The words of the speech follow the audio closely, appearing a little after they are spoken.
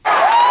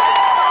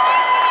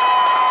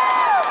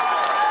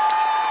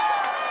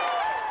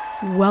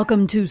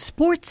Welcome to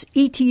Sports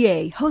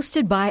ETA,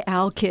 hosted by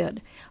Al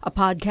Kidd, a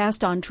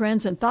podcast on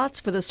trends and thoughts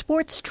for the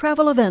sports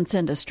travel events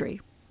industry.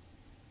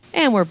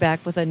 And we're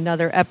back with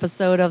another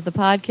episode of the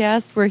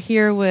podcast. We're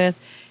here with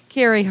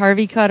Carrie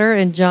Harvey Cutter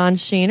and John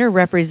Shaner,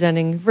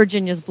 representing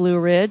Virginia's Blue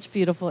Ridge,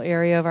 beautiful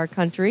area of our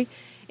country.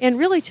 And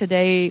really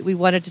today we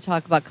wanted to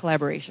talk about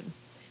collaboration.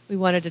 We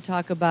wanted to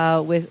talk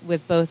about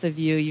with both of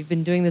you. You've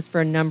been doing this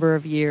for a number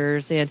of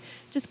years, and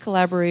just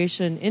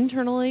collaboration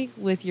internally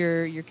with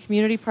your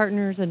community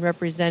partners and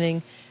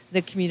representing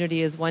the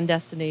community as one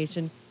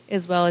destination,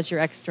 as well as your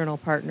external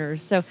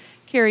partners. So,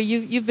 Carrie,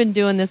 you've been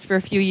doing this for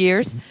a few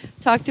years.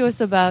 Talk to us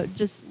about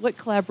just what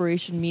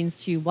collaboration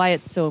means to you, why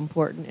it's so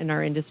important in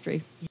our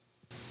industry.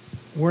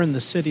 We're in the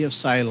city of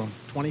Salem,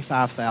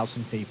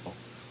 25,000 people.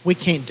 We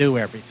can't do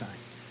everything.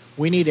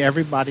 We need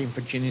everybody in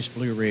Virginia's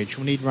Blue Ridge.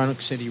 We need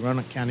Roanoke City,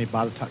 Roanoke County,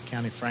 Botetourt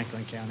County,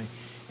 Franklin County,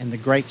 and the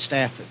great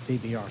staff at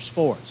VBR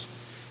Sports.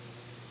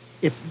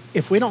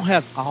 If we don't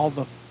have all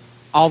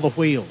the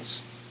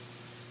wheels,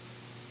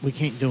 we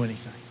can't do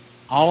anything.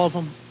 All of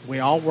them, we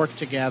all work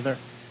together.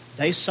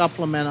 They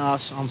supplement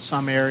us on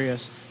some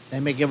areas.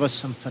 They may give us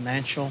some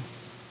financial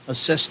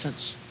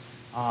assistance.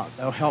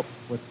 They'll help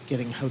with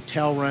getting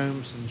hotel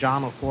rooms, and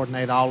John will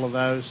coordinate all of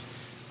those.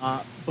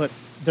 But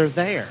they're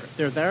there.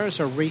 They're there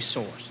as a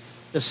resource.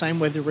 The same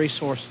way the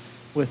resource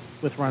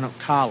with Roanoke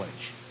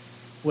College,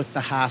 with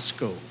the high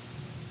school,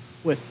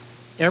 with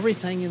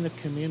everything in the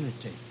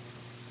community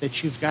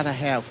that you've got to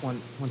have.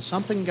 When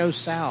something goes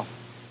south,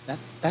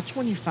 that's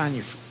when you find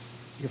your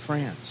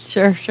friends.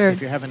 Sure.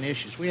 If you're having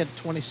issues. We had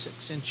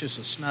 26 inches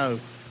of snow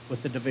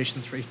with the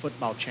Division III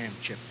football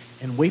championship,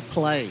 and we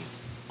played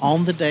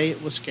on the day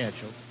it was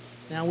scheduled.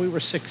 Now, we were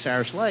 6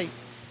 hours late,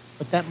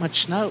 but that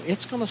much snow,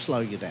 it's going to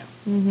slow you down.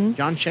 Mm-hmm.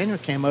 John Shaner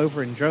came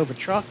over and drove a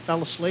truck,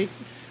 fell asleep.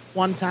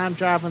 One time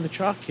driving the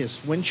truck,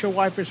 his windshield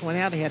wipers went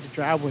out. He had to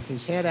drive with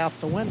his head out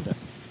the window.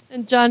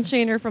 And John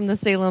Shaner from the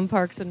Salem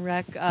Parks and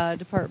Rec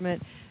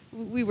Department,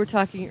 we were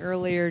talking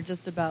earlier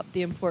just about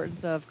the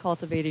importance of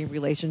cultivating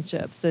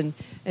relationships. And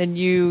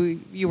you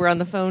were on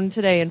the phone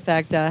today, in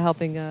fact,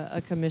 helping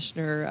a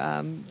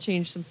commissioner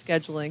change some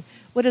scheduling.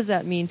 What does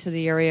that mean to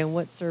the area, and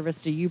what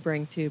service do you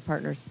bring to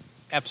partners?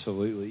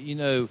 Absolutely.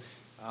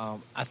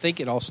 I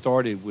think it all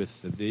started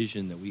with the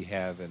vision that we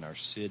have in our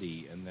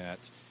city, and that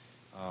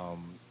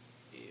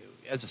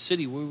as a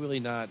city, we're really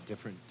not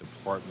different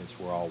departments.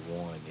 We're all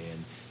one.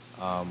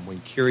 And when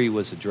Carrie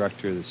was the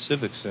director of the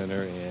Civic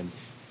Center,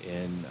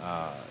 and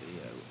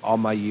all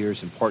my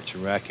years in Parks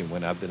and Rec, and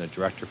when I've been a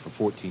director for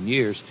 14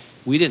 years,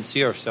 we didn't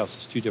see ourselves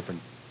as two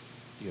different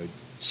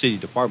city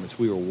departments.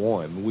 We were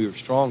one. We were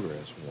stronger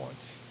as one.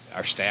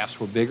 Our staffs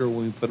were bigger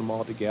when we put them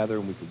all together,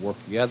 and we could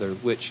work together,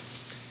 which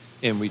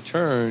in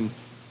return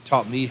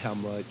taught me how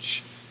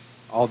much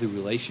all the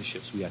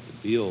relationships we have to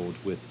build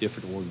with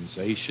different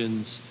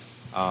organizations.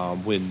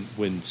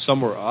 When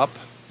some are up,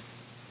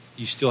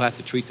 you still have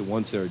to treat the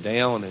ones that are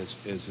down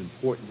as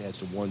important as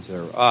the ones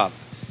that are up,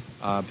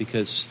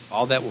 because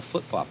all that will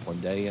flip-flop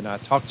one day. And I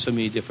talk to so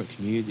many different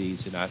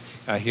communities, and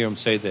I hear them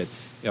say that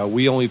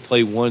we only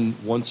play one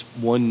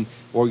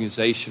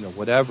organization or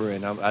whatever,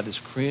 and I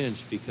just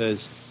cringe,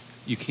 because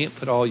you can't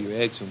put all your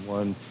eggs in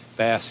one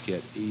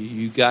basket.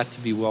 You got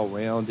to be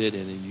well-rounded,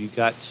 and you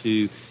got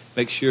to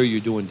make sure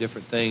you're doing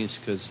different things,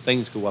 because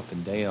things go up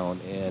and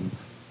down. And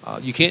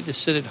you can't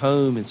just sit at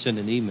home and send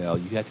an email.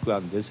 You have to go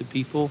out and visit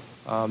people.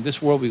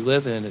 This world we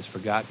live in has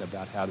forgotten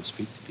about how to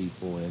speak to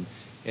people,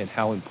 and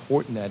how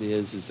important that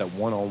is that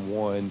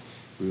one-on-one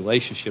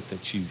relationship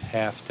that you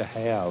have to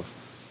have.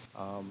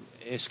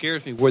 It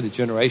scares me where the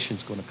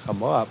generation's going to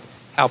come up,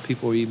 how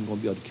people are even going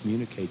to be able to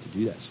communicate to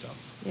do that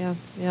stuff.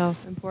 Yeah,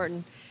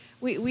 important.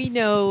 We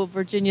know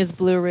Virginia's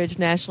Blue Ridge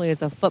nationally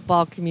is a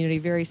football community,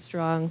 very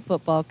strong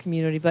football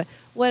community. But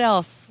what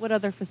else? What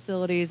other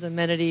facilities,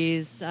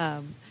 amenities,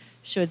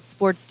 should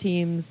sports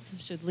teams,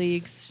 should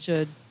leagues,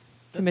 should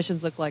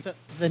commissions look like?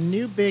 The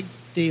new big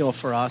deal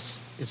for us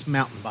is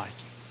mountain biking.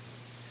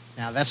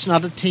 Now, that's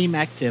not a team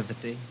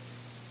activity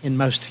in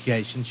most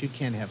occasions. You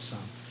can have some.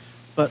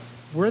 But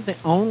we're the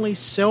only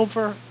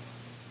silver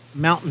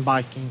mountain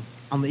biking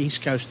on the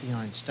East Coast of the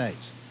United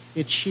States.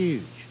 It's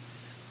huge.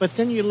 But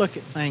then you look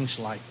at things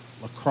like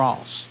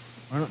lacrosse.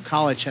 Roanoke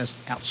College has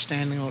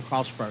outstanding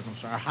lacrosse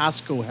programs. Our high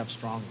school have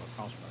strong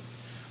lacrosse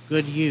programs.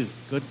 Good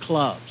youth, good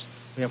clubs.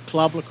 We have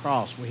club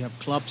lacrosse. We have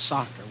club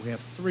soccer. We have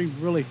 3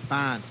 really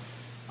fine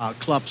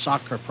club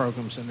soccer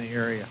programs in the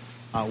area,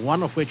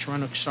 one of which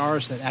Roanoke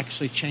Stars that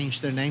actually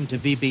changed their name to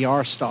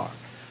VBR Star.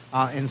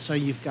 And so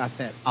you've got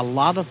that. A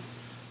lot of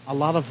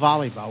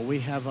volleyball. We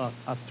have a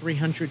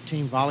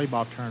 300-team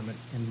volleyball tournament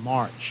in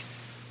March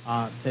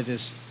that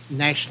is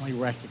nationally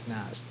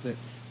recognized. That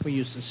we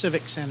use the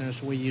civic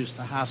centers, we use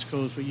the high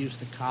schools, we use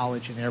the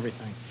college and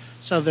everything.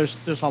 So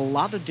there's a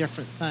lot of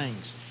different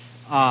things.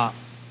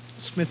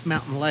 Smith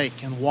Mountain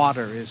Lake and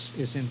water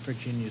is in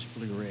Virginia's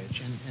Blue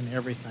Ridge and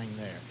everything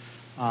there.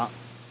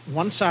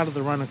 One side of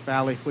the Roanoke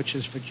Valley, which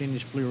is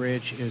Virginia's Blue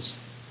Ridge, is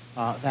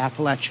the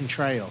Appalachian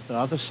Trail. The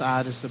other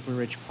side is the Blue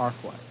Ridge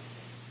Parkway.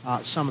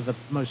 some of the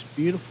most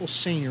beautiful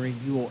scenery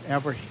you will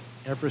ever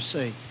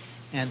see.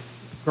 And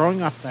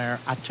growing up there,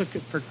 I took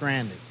it for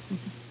granted.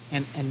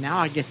 And now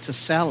I get to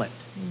sell it.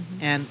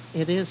 And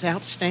it is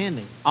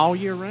outstanding all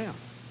year round.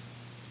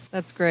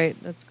 That's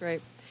great. That's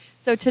great.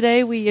 So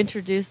today we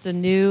introduced a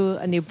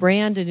new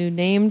brand, a new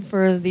name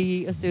for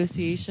the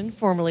association,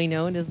 formerly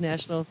known as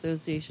National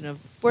Association of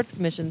Sports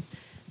Commissions,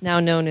 now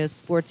known as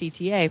Sports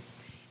ETA.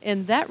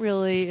 And that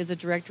really is a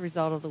direct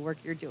result of the work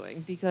you're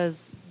doing,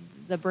 because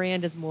the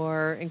brand is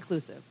more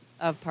inclusive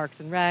of Parks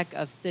and Rec,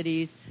 of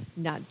cities,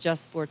 not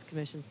just sports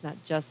commissions, not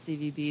just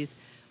CVBs.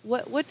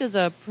 What does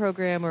a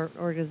program or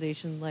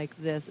organization like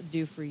this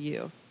do for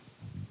you?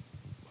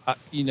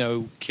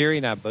 Carrie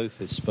and I both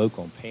have spoke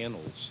on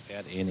panels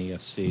at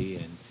NAFC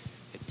and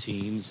at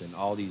teams and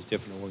all these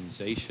different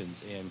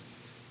organizations. And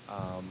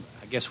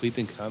I guess we've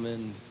been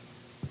coming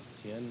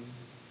 10,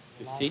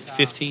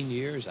 15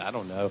 years, I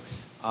don't know.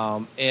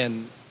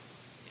 And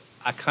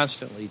I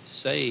constantly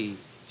say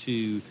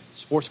to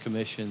sports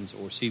commissions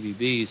or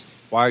CVBs,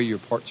 why are your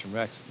Parks and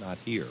Recs not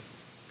here?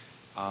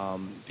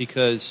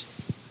 Because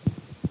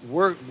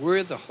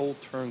we're the whole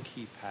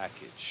turnkey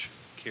package,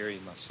 Carrie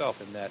and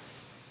myself, in that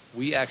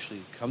we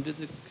actually come to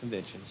the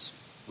conventions,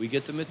 we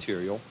get the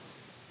material,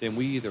 then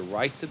we either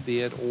write the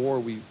bid or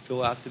we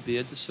fill out the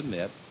bid to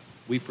submit.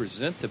 We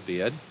present the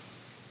bid.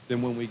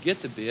 Then when we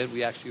get the bid,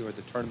 we actually are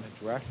the tournament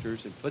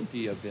directors and put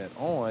the event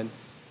on.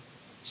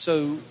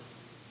 So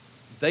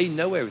they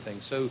know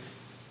everything. So,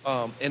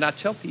 and I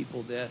tell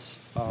people this,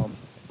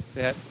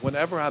 that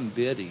whenever I'm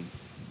bidding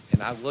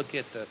and I look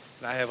at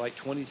and I have like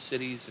 20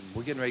 cities and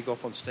we're getting ready to go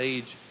up on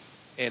stage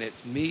and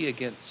it's me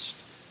against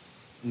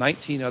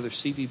 19 other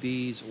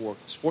CVBs or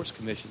sports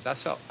commissions, I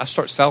start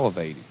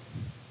salivating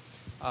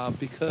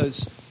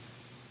because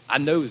I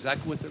know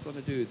exactly what they're going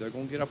to do. They're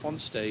going to get up on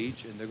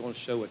stage and they're going to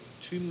show a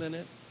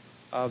 2-minute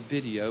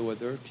video of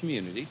their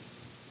community.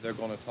 They're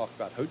going to talk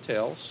about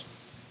hotels,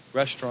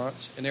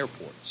 restaurants, and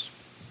airports.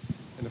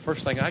 And the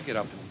first thing I get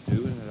up and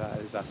do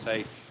is I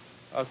say,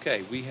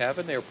 okay, we have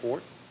an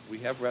airport, we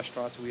have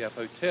restaurants, we have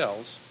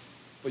hotels,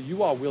 but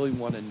you all really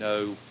want to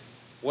know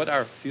what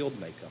our field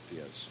makeup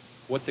is,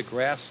 what the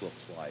grass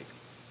looks like,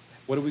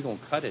 what are we going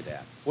to cut it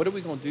at, what are we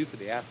going to do for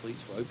the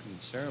athletes for opening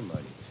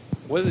ceremony,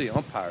 what are the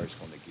umpires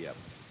going to give.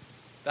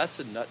 That's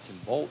the nuts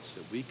and bolts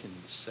that we can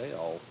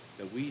sell,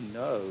 that we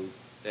know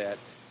that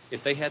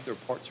if they had their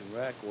Parks and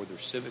Rec or their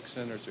civic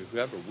centers or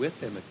whoever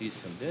with them at these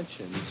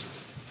conventions,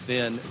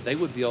 then they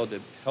would be able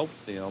to help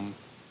them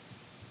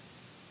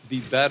be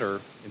better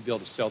and be able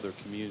to sell their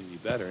community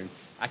better. And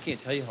I can't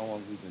tell you how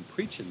long we've been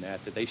preaching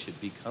that they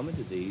should be coming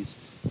to these.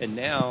 And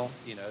now,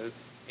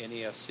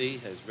 NAFC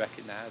has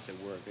recognized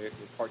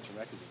that Parks and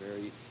Rec is a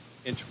very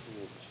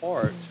integral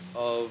part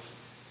of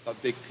a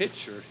big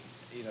picture.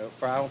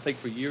 I don't think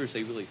for years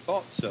they really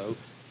thought so,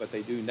 but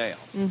they do now.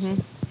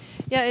 Mm-hmm.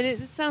 Yeah, and it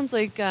sounds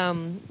like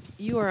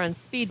you are on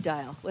speed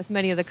dial with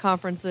many of the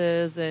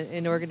conferences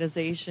and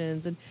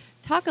organizations. And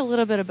talk a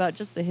little bit about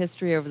just the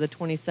history over the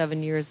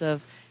 27 years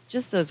of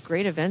just those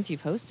great events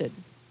you've hosted.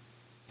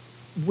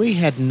 We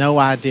had no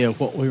idea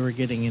what we were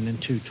getting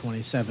into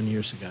 27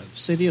 years ago. The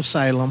city of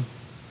Salem,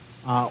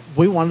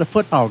 we wanted a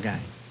football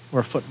game.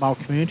 We're a football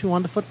community. We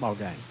wanted a football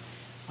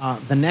game.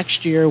 The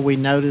next year, we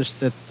noticed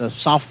that the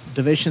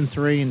Division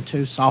III and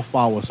II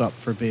softball was up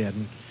for bid,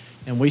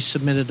 and we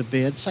submitted a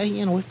bid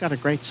saying, we've got a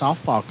great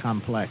softball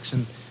complex.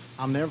 And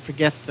I'll never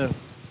forget the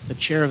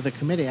chair of the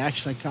committee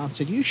actually called and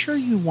said, "You sure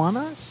you want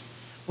us?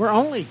 We're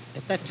only,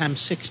 at that time,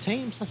 6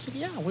 teams." I said,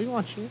 "Yeah, we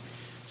want you."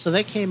 So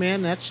they came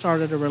in, that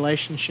started a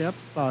relationship.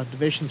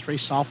 Division III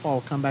softball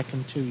will come back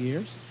in 2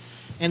 years.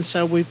 And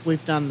so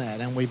we've done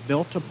that, and we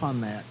built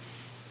upon that.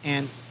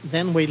 And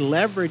then we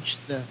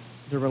leveraged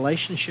the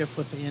relationship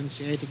with the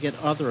NCAA to get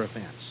other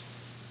events,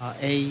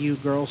 AAU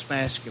girls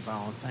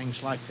basketball and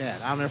things like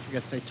that. I'll never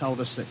forget they told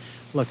us that,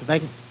 look,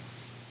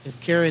 if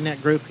Carrie and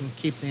that group can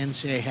keep the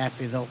NCAA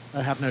happy, they'll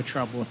have no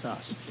trouble with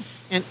us.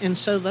 And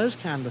so those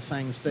kind of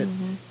things that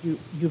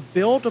you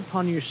build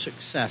upon your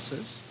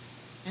successes.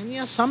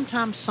 And,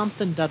 sometimes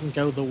something doesn't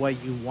go the way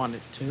you want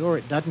it to, or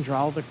it doesn't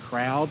draw the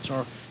crowds,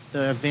 or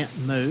the event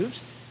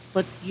moves.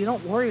 But you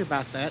don't worry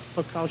about that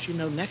because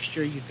next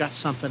year you've got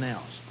something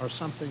else or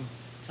something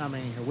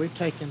coming here. We've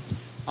taken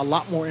a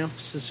lot more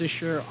emphasis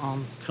this year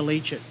on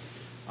collegiate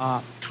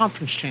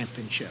conference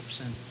championships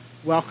and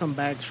welcome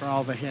bags for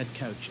all the head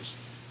coaches.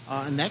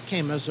 And that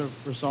came as a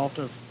result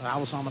of, I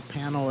was on a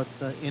panel at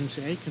the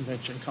NCAA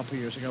convention a couple of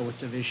years ago with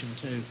Division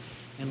II,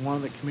 and one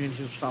of the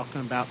communities was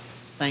talking about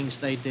things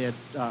they did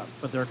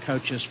for their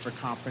coaches for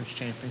conference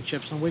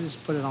championships, and we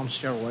just put it on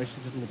steroids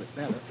and did a little bit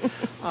better.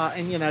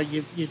 And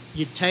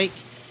you take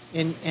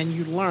and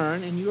you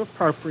learn and you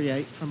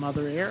appropriate from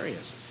other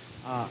areas.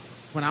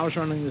 When I was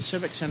running the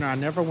Civic Center, I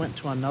never went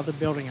to another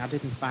building I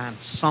didn't find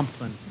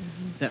something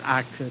that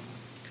I could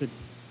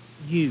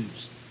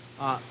use.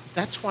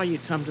 That's why you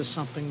come to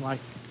something like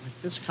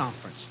this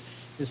conference,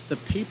 is the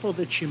people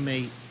that you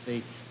meet,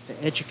 the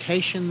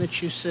education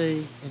that you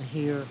see and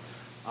hear,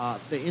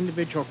 the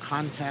individual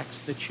contacts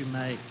that you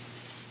make.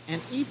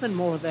 And even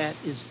more of that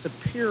is the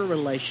peer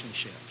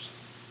relationships.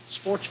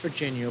 Sports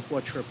Virginia, of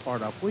which we're a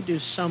part of, we do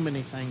so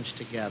many things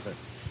together.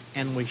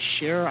 And we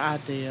share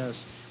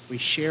ideas, we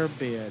share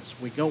bids,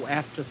 we go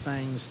after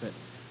things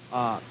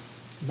that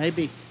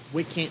maybe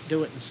we can't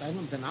do it in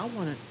Salem, then I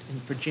want it in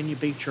Virginia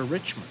Beach or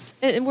Richmond.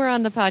 And we're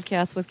on the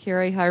podcast with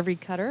Carrie Harvey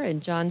Cutter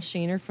and John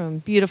Sheener from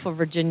beautiful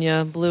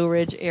Virginia, Blue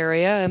Ridge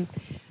area. And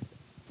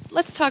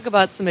let's talk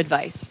about some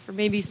advice for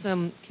maybe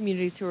some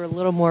communities who are a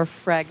little more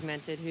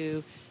fragmented,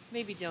 who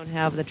maybe don't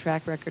have the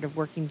track record of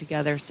working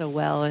together so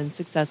well and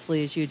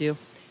successfully as you do.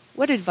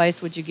 What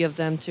advice would you give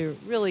them to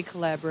really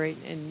collaborate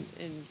and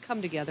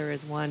come together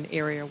as one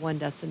area, one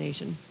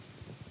destination?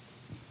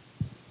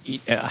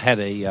 I had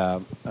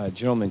a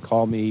gentleman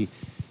call me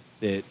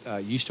that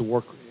used to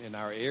work in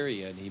our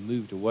area, and he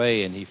moved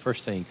away, and the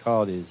first thing he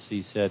called is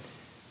he said,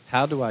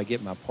 how do I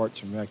get my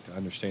Parks and Rec to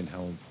understand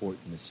how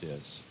important this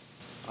is?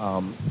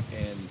 And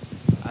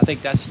I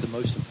think that's the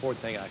most important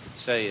thing I could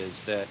say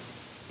is that,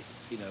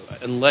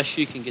 unless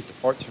you can get the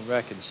Parks and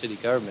Rec and city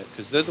government,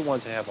 because they're the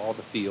ones that have all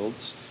the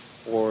fields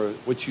or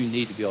what you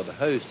need to be able to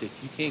host,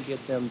 if you can't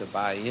get them to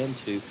buy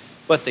into,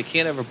 but they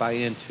can't ever buy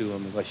into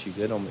them unless you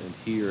get them and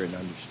hear and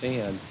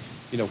understand,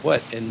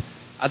 what. And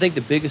I think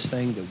the biggest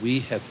thing that we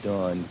have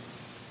done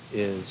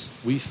is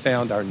we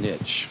found our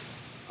niche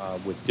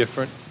with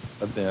different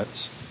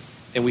events,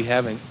 and we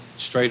haven't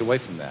strayed away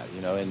from that,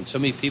 And so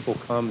many people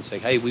come and say,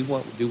 hey, we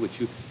want to do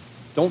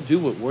don't do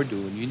what we're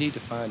doing. You need to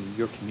find in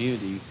your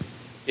community.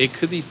 It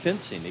could be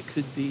fencing. It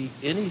could be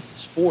any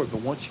sport,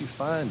 but once you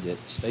find it,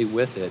 stay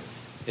with it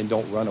and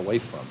don't run away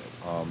from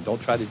it.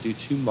 Don't try to do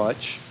too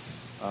much.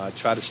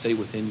 Try to stay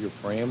within your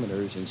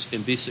parameters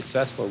and be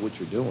successful at what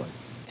you're doing.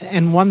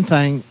 And one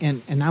thing,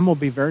 and I'm going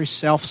to be very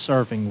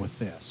self-serving with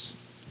this,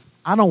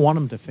 I don't want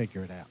them to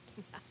figure it out.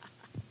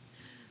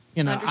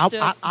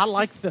 I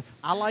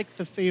like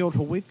the field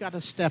where we've got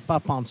to step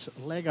up on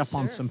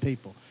some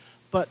people,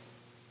 but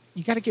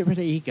you got to get rid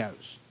of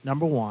egos.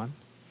 Number one,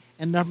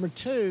 and number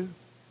two,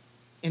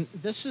 and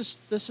this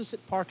is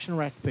at Parks and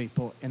Rec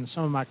people, and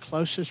some of my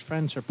closest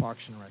friends are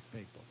Parks and Rec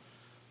people.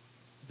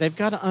 They've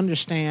got to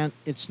understand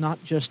it's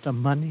not just a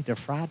Monday to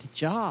Friday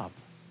job.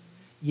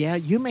 Yeah,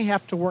 you may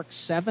have to work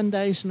 7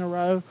 days in a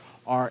row,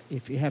 or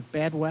if you have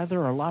bad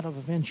weather or a lot of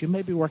events, you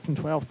may be working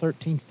 12,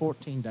 13,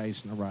 14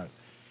 days in a row.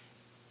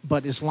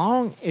 But as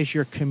long as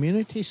your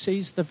community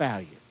sees the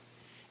value,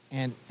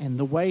 and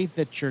the way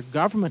that your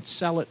government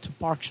sell it to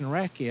Parks and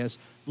Rec is,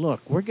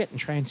 look, we're getting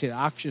transient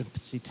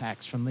occupancy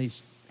tax from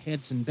these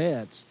heads and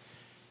beds.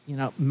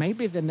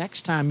 Maybe the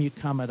next time you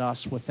come at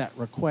us with that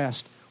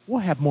request, we'll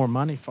have more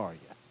money for you.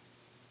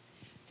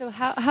 So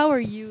how are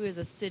you as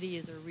a city,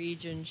 as a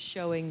region,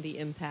 showing the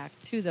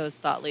impact to those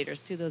thought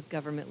leaders, to those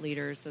government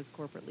leaders, those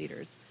corporate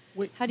leaders?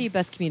 How do you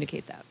best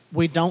communicate that?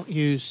 We don't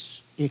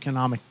use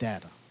economic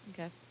data.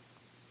 Okay.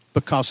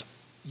 Because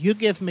you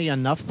give me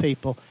enough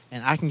people,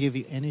 and I can give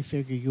you any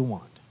figure you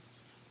want.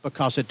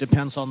 Because it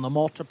depends on the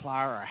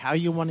multiplier or how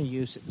you want to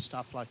use it and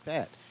stuff like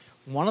that.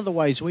 One of the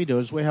ways we do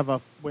is we have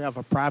a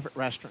private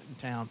restaurant in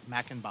town,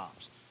 Mac and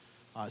Bob's.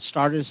 It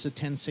started as a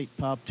 10-seat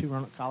pub. 2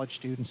 Roanoke College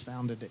students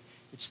founded it.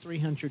 It's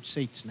 300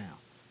 seats now.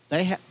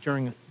 They have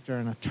during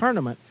a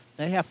tournament,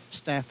 they have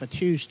staff a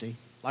Tuesday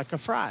like a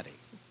Friday.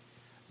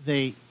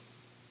 The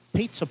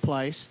pizza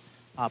place,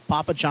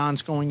 Papa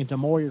John's going into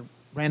Moyer,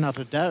 ran out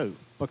of dough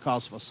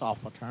because of a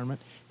softball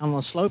tournament. And on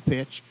a slow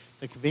pitch,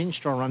 the convenience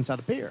store runs out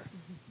of beer.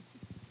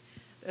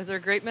 Those are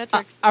great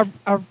metrics.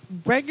 A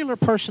regular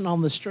person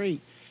on the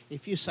street,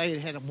 if you say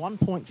it had a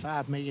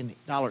 $1.5 million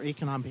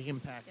economic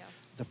impact,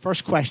 the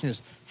first question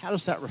is, how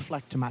does that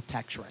reflect to my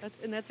tax rate?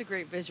 That's a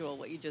great visual,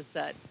 what you just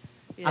said.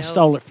 I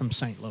stole it from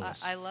St.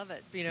 Louis. I love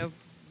it.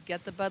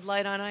 Get the Bud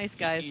Light on ice,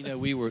 guys.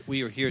 We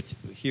were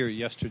here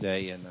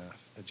yesterday, and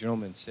a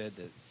gentleman said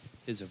that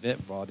his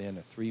event brought in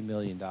a $3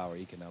 million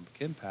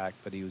economic impact,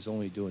 but he was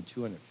only doing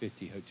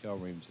 250 hotel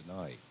rooms a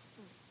night.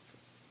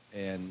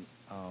 And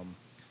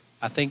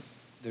I think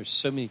there's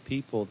so many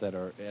people that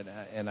are,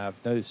 and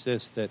I've noticed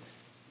this, that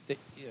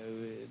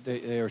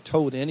they are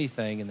told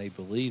anything and they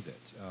believe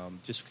it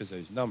just because of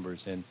those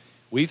numbers. And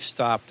we've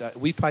stopped.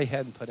 We probably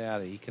hadn't put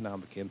out an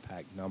economic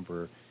impact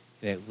number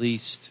in at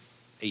least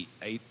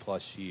eight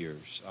plus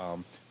years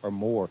or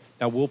more.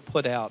 Now we'll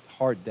put out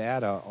hard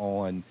data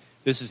on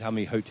this is how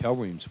many hotel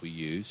rooms we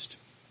used,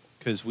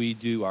 because we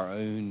do our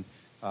own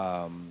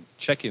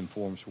check-in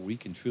forms where we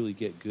can truly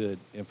get good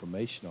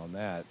information on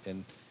that,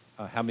 and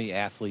how many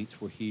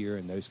athletes were here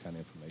and those kind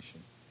of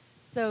information.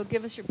 So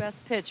give us your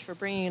best pitch for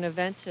bringing an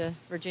event to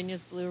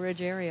Virginia's Blue Ridge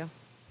area.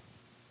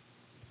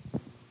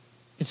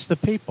 It's the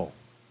people.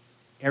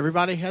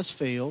 Everybody has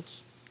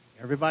fields.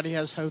 Everybody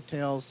has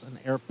hotels and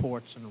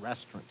airports and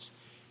restaurants.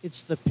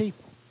 It's the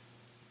people.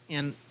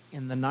 In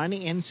the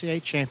 90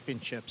 NCAA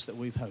championships that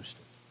we've hosted,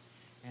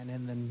 and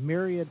in the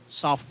myriad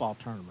softball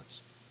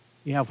tournaments,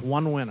 you have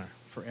one winner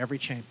for every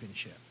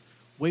championship.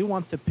 We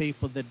want the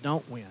people that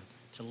don't win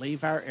to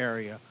leave our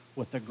area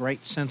with a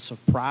great sense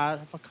of pride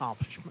of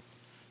accomplishment,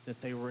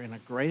 that they were in a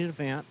great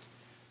event,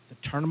 the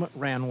tournament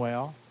ran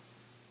well,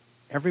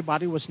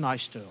 Everybody was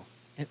nice to them.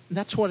 And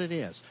that's what it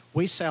is.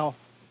 We sell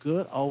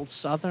good old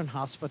Southern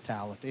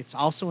hospitality. It's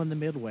also in the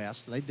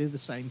Midwest. They do the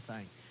same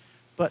thing.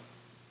 But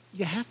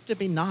you have to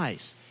be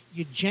nice.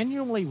 You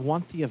genuinely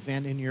want the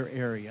event in your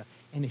area.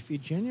 And if you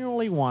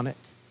genuinely want it,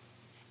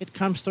 it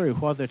comes through,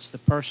 whether it's the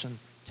person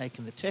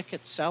taking the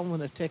tickets, selling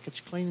the tickets,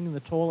 cleaning the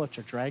toilets,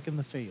 or dragging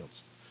the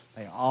fields.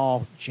 They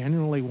all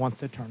genuinely want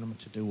the tournament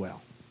to do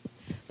well.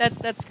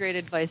 That's great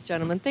advice,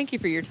 gentlemen. Thank you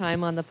for your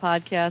time on the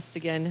podcast.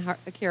 Again,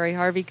 Carrie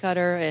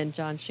Harvey-Cutter and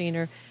John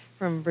Sheener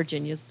from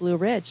Virginia's Blue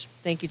Ridge.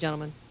 Thank you,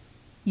 gentlemen.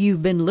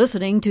 You've been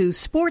listening to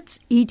Sports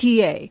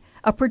ETA,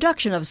 a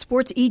production of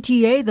Sports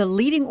ETA, the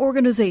leading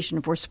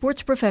organization for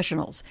sports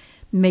professionals.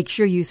 Make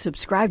sure you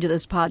subscribe to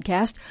this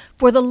podcast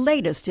for the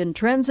latest in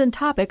trends and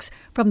topics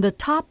from the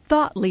top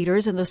thought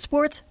leaders in the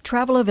sports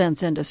travel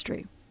events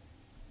industry.